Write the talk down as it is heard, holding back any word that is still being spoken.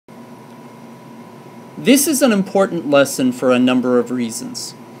This is an important lesson for a number of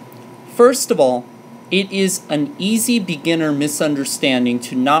reasons. First of all, it is an easy beginner misunderstanding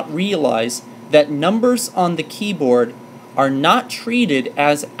to not realize that numbers on the keyboard are not treated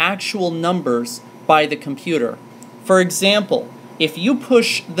as actual numbers by the computer. For example, if you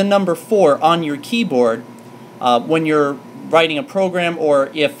push the number 4 on your keyboard when you're writing a program, or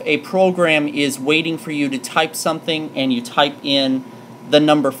if a program is waiting for you to type something and you type in the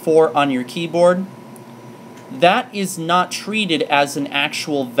number 4 on your keyboard, that is not treated as an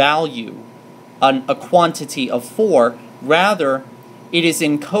actual value, a quantity of 4. Rather, it is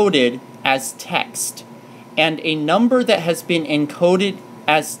encoded as text. And a number that has been encoded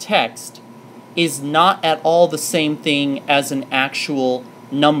as text is not at all the same thing as an actual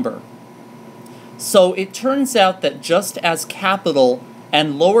number. So it turns out that just as capital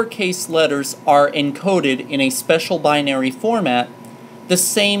and lowercase letters are encoded in a special binary format, the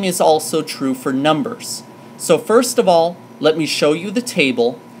same is also true for numbers. So first of all, let me show you the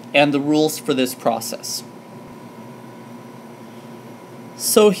table and the rules for this process.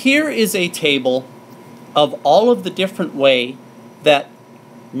 So here is a table of all of the different way that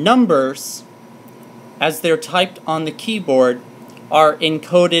numbers, as they're typed on the keyboard, are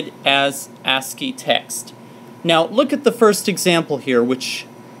encoded as ASCII text. Now look at the first example here, which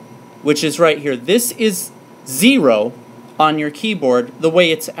is right here. This is 0 on your keyboard, the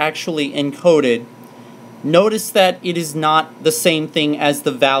way it's actually encoded. Notice that it is not the same thing as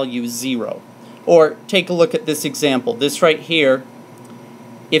the value 0. Or take a look at this example. This right here,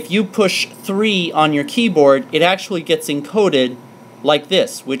 if you push 3 on your keyboard, it actually gets encoded like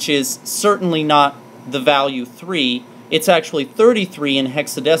this, which is certainly not the value 3. It's actually 33 in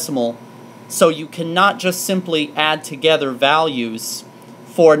hexadecimal, so you cannot just simply add together values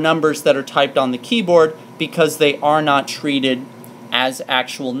for numbers that are typed on the keyboard because they are not treated as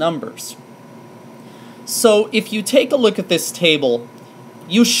actual numbers. So if you take a look at this table,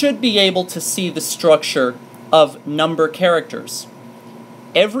 you should be able to see the structure of number characters.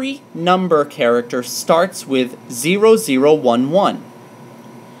 Every number character starts with 0011.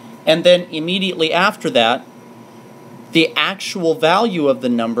 And then immediately after that, the actual value of the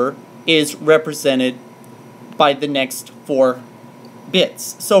number is represented by the next 4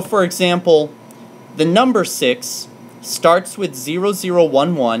 bits. So for example, the number 6 starts with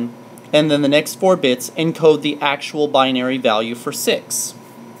 0011, and then the next 4 bits encode the actual binary value for 6.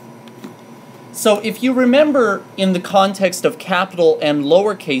 So if you remember, in the context of capital and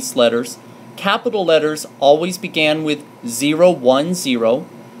lowercase letters, capital letters always began with 010,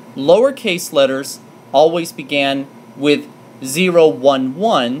 lowercase letters always began with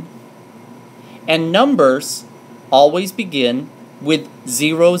 011, and numbers always begin with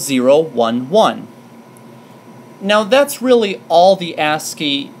 0011. Now that's really all the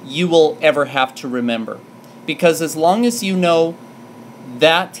ASCII you will ever have to remember, because as long as you know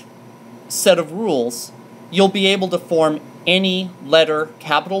that set of rules, you'll be able to form any letter,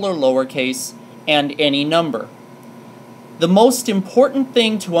 capital or lowercase, and any number. The most important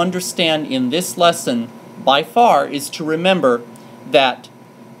thing to understand in this lesson by far is to remember that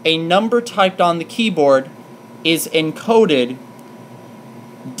a number typed on the keyboard is encoded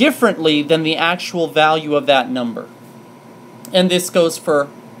differently than the actual value of that number. And this goes for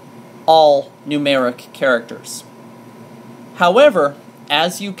all numeric characters. However,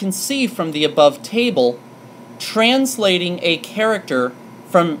 as you can see from the above table, translating a character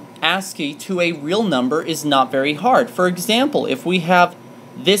from ASCII to a real number is not very hard. For example, if we have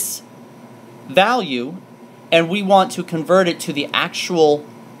this value and we want to convert it to the actual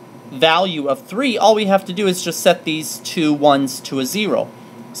value of 3, all we have to do is just set these two ones to a 0.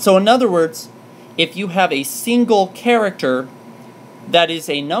 So in other words, if you have a single character that is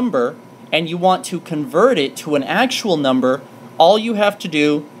a number and you want to convert it to an actual number, all you have to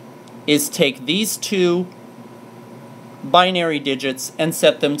do is take these two binary digits and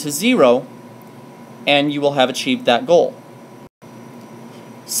set them to 0, and you will have achieved that goal.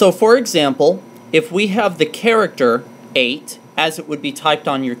 So for example, if we have the character 8, as it would be typed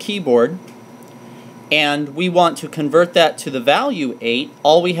on your keyboard, and we want to convert that to the value 8,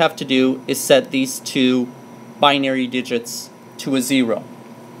 all we have to do is set these two binary digits to a 0.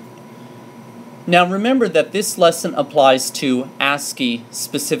 Now remember that this lesson applies to ASCII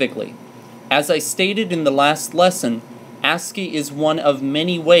specifically. As I stated in the last lesson, ASCII is one of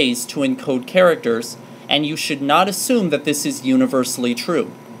many ways to encode characters, and you should not assume that this is universally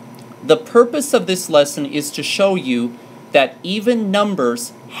true. The purpose of this lesson is to show you that even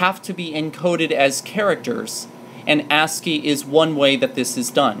numbers have to be encoded as characters, and ASCII is one way that this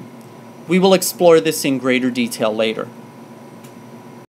is done. We will explore this in greater detail later.